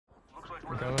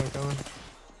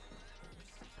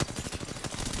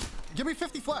Give me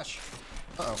 50 flesh.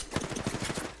 Uh-oh.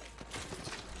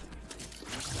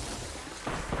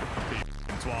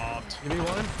 Swapped. Give me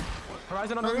one.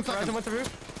 Horizon on the roof. Horizon went to roof.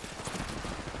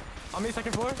 On me,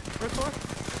 second floor. First floor.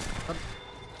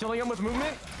 Killing him with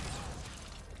movement.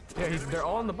 Yeah, they're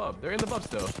all in the bub. They're in the bub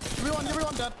still. Give me one,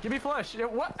 dead. Give me flesh. Yeah,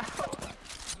 what?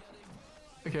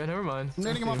 Okay, never mind. I'm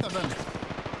nading him off that vent.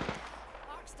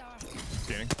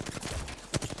 Scanning.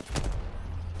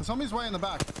 There's homies way in the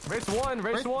back. Race one,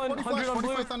 100 on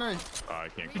blue. Thunder. I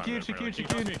can't climb She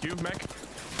queued. Mech.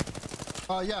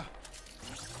 Yeah.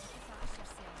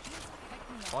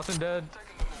 Watson dead.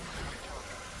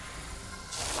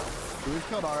 Dude, we've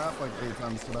killed RF like 8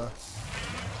 times today.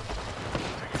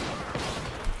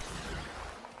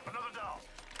 Another down.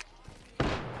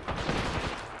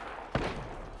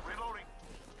 Reloading.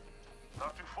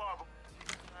 Not too far, but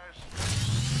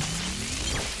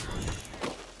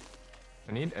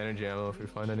I need energy ammo if we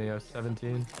find any. I have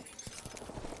 17.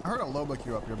 I heard a Loba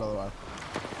queue up here, by the way.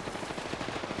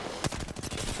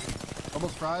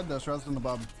 Almost fried. There's res in the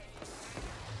bub.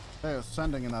 Hey,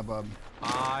 ascending in that bub.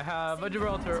 I have a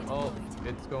Gibraltar. Oh,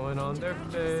 it's going on their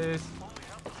face.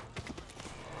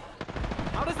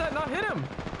 How does that not hit him?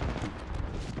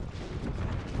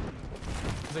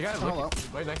 There's a guy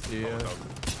right next to you. Yeah.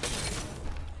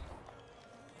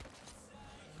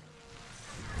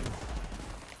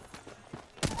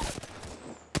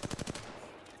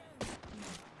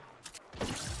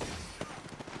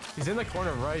 He's in the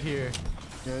corner right here.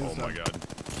 Yeah, oh my god.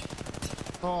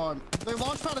 Oh, they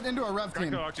launch padded into a rev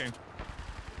team. Octane.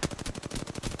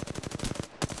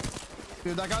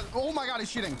 Dude, that guy. Oh my god, he's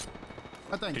cheating.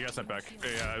 I think. He got sent back.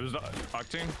 Yeah, it was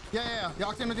Octane. Yeah. The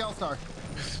Octane with the All-Star.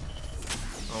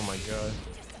 Oh my god.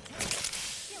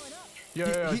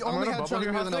 Yeah. He only had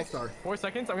Chugger with an All-Star. 4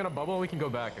 seconds. I'm gonna bubble and we can go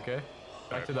back, okay?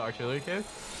 Back to the artillery cave.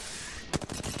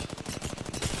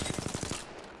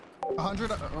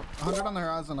 100 on the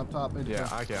horizon up top. 82.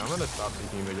 Yeah, okay. I'm gonna stop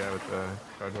taking the guy with the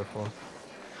charge rifle.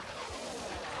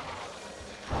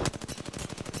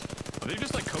 Are they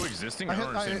just like coexisting? I don't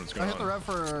understand what's going on. I hit the rev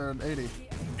for 80.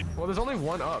 Well, there's only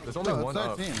one up. There's only one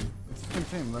up. Team. It's the same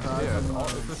team. Yeah,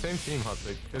 it's the same team,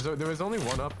 Husky. There was only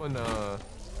one up when that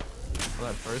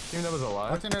first team that was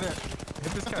alive. Octane hit it.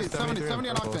 Hit this guy 70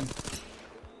 on Octane.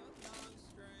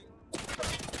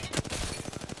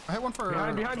 I hit one for...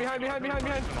 Behind.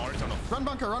 Run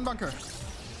bunker.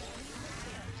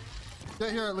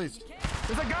 Stay here at least.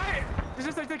 There's a guy! There's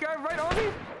just like the guy right on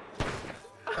me!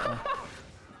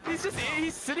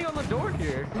 He's sitting on the door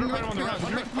here. Make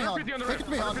it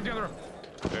me on.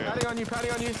 Patting on you.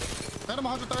 Hit him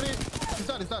 130. He's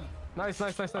dead. Nice.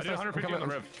 I did 150 on the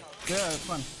rev. Yeah, it's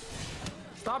fine.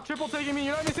 Stop triple taking me.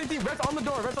 You're not in the same team. Rest on the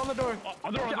door. On the door.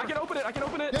 I can open it.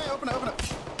 Yeah, open it.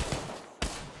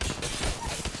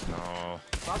 No.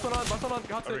 Last one on.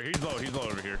 Got it. He's low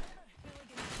over here.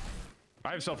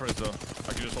 I have self-res though.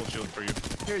 I can just hold shield for you.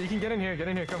 Here, you can get in here.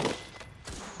 Come.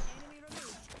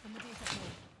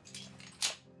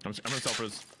 I'm gonna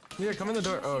self-res. Yeah, come in the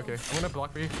door. Oh, okay. I'm gonna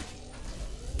block for you.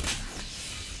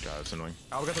 God, that's annoying.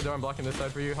 I'll get the door. I'm blocking this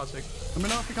side for you. Hot stick. Let me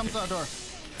know if he comes to that door.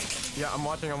 Yeah, I'm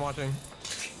watching.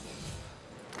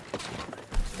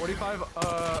 45,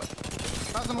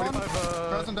 Horizon 45,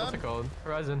 Horizon what's dead? it called?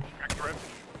 Horizon.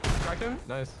 Cracked him?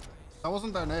 Nice. That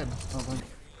wasn't their nade, I don't think.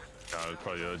 God, it's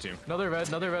probably the other team. Another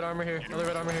red armor here.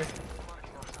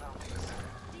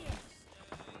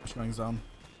 Showing zone.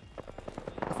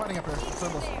 They're fighting up here.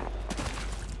 Symbols.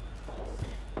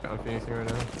 I'm phoenixing right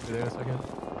now. Be there in a second.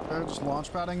 They're just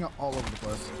launch padding all over the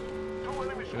place.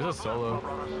 There's a solo.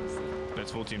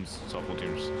 That's full teams. It's all full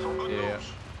teams. Yeah.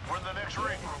 We're in the next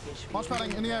ring. Launch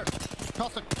padding in the air.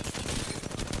 Caustic.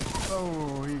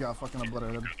 Oh, he got fucking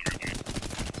obliterated.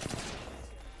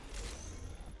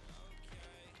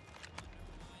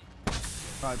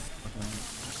 Right.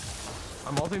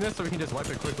 I'm ulting this so we can just wipe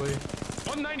it quickly.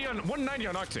 190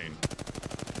 on Octane.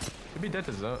 Should be dead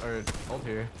to zone or ult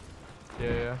here.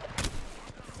 Yeah.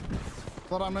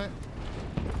 Blood on me.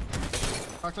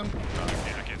 Knocked him.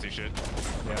 I can't see shit.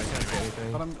 Yeah, I can't see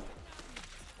anything. Got him.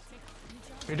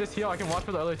 Here, just heal. I can watch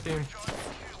for the other team.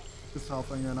 Just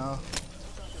helping you now.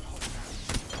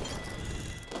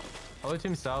 Other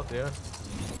team south, yeah.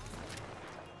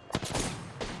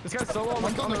 This guy's solo on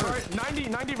the right.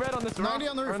 90 red on this rock. 90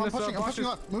 on the roof. I'm pushing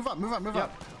up. Move up.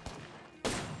 Yep.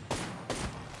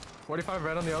 45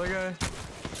 red on the other guy.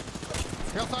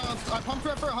 Got silence. I pumped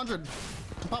red for 100.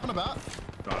 I'm popping a bat.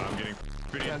 I'm getting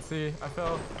pretty. Can't see. I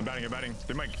fell. I'm batting.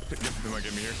 They might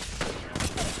get me here.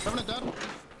 Revenant dead.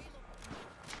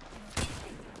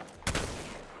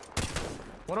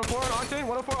 104 on Octane.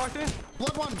 104 Octane.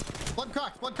 Blood one. Blood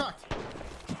cracked.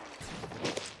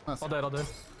 Nice. All dead, all dead.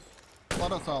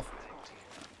 Blood us off.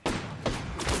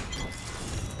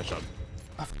 Good job.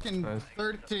 Fucking Nice.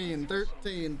 13,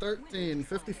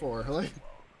 54. Like,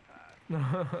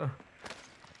 Alright,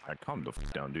 calm the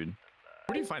f down, dude.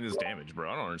 Where do you find this damage, bro?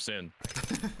 I don't understand.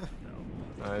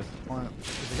 Nice. point.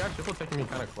 The guy triple taking me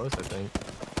kind of close, I think.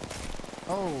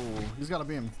 Oh, he's got a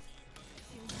beam.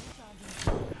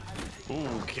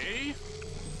 Okay.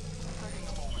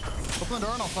 Open the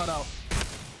door and I'll slide out.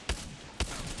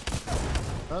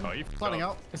 Dead. Oh, you Sliding up.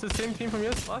 out. It's the same team from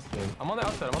last game. I'm on the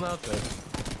outside.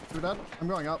 You're dead. I'm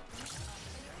going up.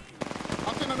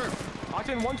 Octane under.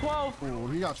 Octane 112. Ooh,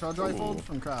 he got charge rifled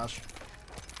from Crash.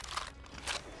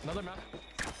 Another map.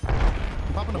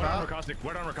 Popping a Wet armor bat. caustic.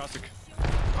 Wet armor caustic.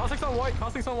 Caustic's on white.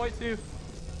 Caustic's on white too.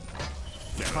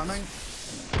 Yeah. Climbing.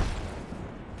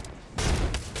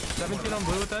 17 on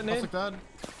blue with that nade. Caustic dead.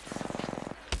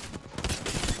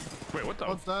 Wait, what the?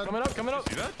 Blood's dead. Coming up, coming up.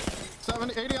 See that?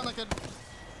 70, 80 on the kid.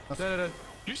 Dead.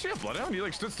 Did you see that bloodhound? He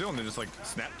like stood still and then just like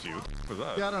snapped you. What was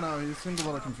that? Yeah, I don't know. He seemed a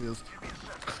little confused.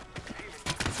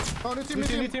 Oh, new team,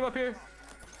 New team up here.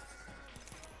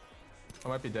 I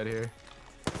might be dead here.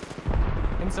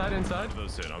 Inside.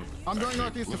 Those hit. I'm going actually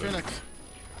northeast to living. Phoenix.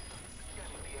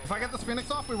 If I get this Phoenix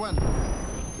off, we win.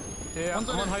 Yeah, I'm One's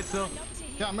on in. height still.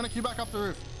 Yeah, I'm gonna queue back up the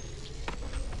roof.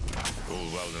 Oh,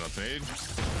 well, was enough nade.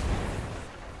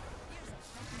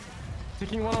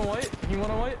 Taking one on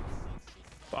white.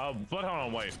 Bloodhound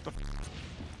on white.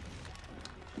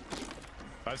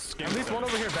 That's At least one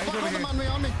over here. Bangs over Hold here. him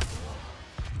on me.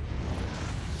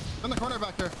 In the corner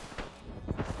back here.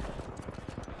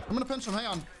 I'm gonna pinch him. Hang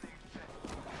on.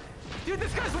 Dude,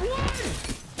 this guy's won!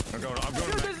 I'm going Dude,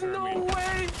 back there's for no me.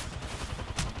 way!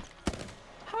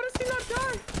 How does he not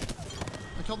die?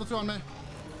 I killed the two on me.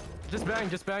 Just bang.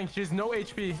 She has no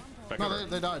HP. Back No, over.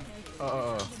 they died.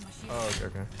 Oh,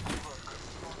 okay.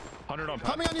 100 on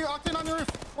Help pat. me on you. Octane on your roof.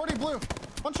 40 blue.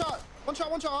 One shot.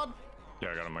 Odd. Yeah,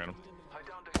 I got him.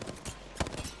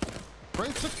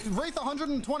 Wraith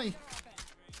 120.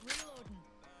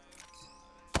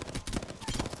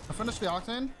 I finished the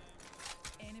Octane.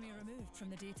 Enemy removed from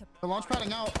the data. The launch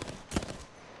padding out.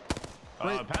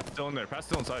 Pat's still in there. Pat's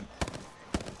still inside.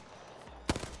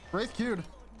 Wraith queued.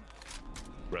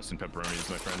 Rest in pepperonis,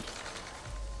 my friend.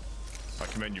 I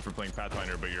commend you for playing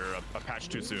Pathfinder, but you're a patch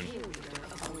too soon.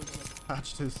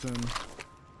 Patch too soon.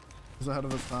 He's ahead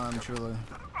of his time, truly.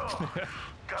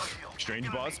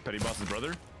 Strange boss, petty boss's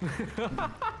brother. Wait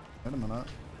a minute.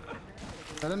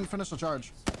 I didn't finish the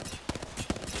charge.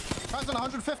 Guy's in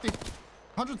 150.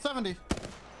 170.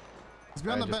 He's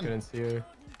behind I the just bin. couldn't see her.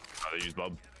 Oh, they use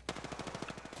Bub.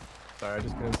 Sorry, I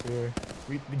just couldn't see her.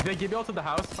 Did they give you all to the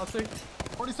house, Toxic?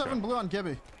 47 blue on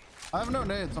Gibby. I have no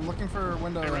nades. I'm looking for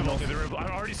window. They rev angles. ulti,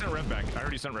 I already sent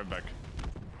Rev back.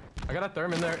 I got a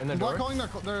therm in there, in the door. Block calling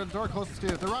their door closest to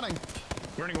you. They're running.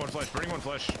 Burning one flesh.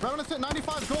 Revenant's hit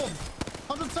 95 gold.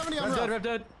 170 on Rev. Rev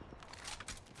dead.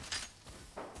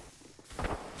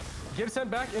 Give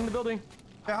sent back in the building.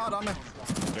 Hey, hot on me.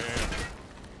 Yeah.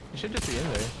 You should just be in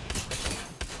there.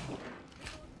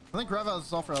 I think Rev has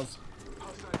self-res.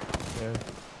 Yeah.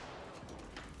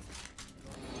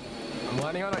 I'm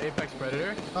landing on our Apex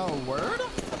Predator. Oh, word?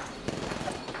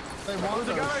 They want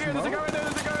There's a guy right here. There's a guy right there.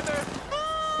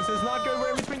 This is not good. We're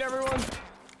in between everyone.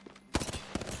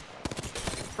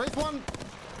 Wraith 1.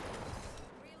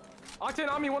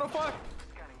 Octane on me, 105.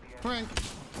 Twink.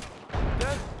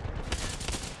 Dead.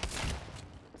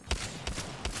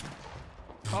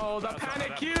 Oh, the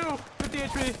panic Q. 50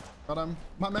 HP. Got him.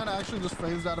 My mana actually just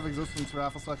phased out of existence for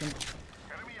half a second.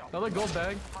 Another gold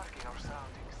bag.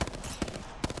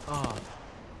 Ah.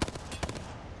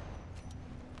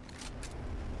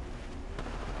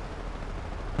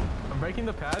 I'm breaking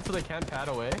the pad so they can't pad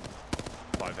away.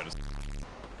 5 hit us.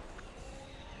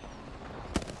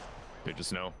 They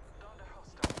just know.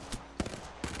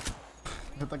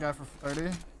 Hit the guy for 30.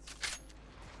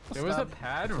 There was a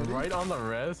pad right on the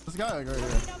res. This guy like right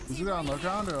here. He's either on low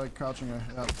ground or like crouching here.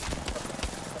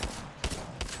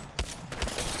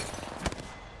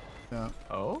 Yeah.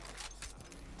 Oh?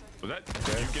 Was that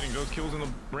you getting those kills in the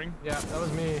ring? Yeah, that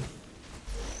was me.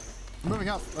 I'm moving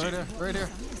up. Right here. Right here.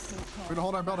 We're gonna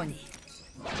hold our building.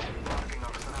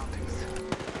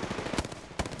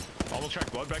 Almost track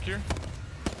blood back here.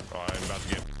 Oh, I'm about to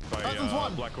get by Cousins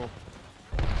one. black hole.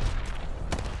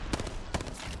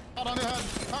 Out on your head.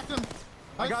 Knocked him.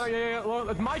 I got it, yeah. Well,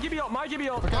 it's my Gibby ult.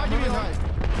 Okay, My moving Gibby ult. right.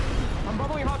 I'm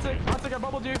bubbling hot tick. I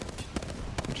bubbled you.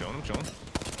 I'm chilling.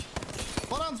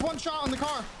 Bloodhound's one shot on the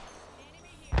car.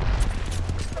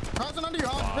 Horizon under you,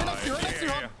 Hog. Right next to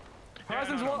you, Hog.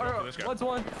 Horizon's no, one, go for or this guy. what's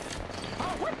one?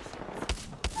 Oh, what?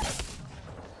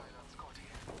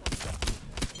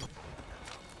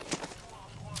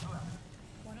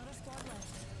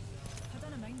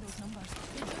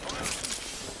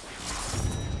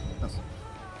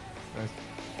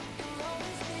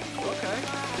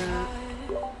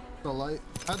 The light.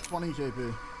 At 20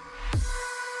 KP.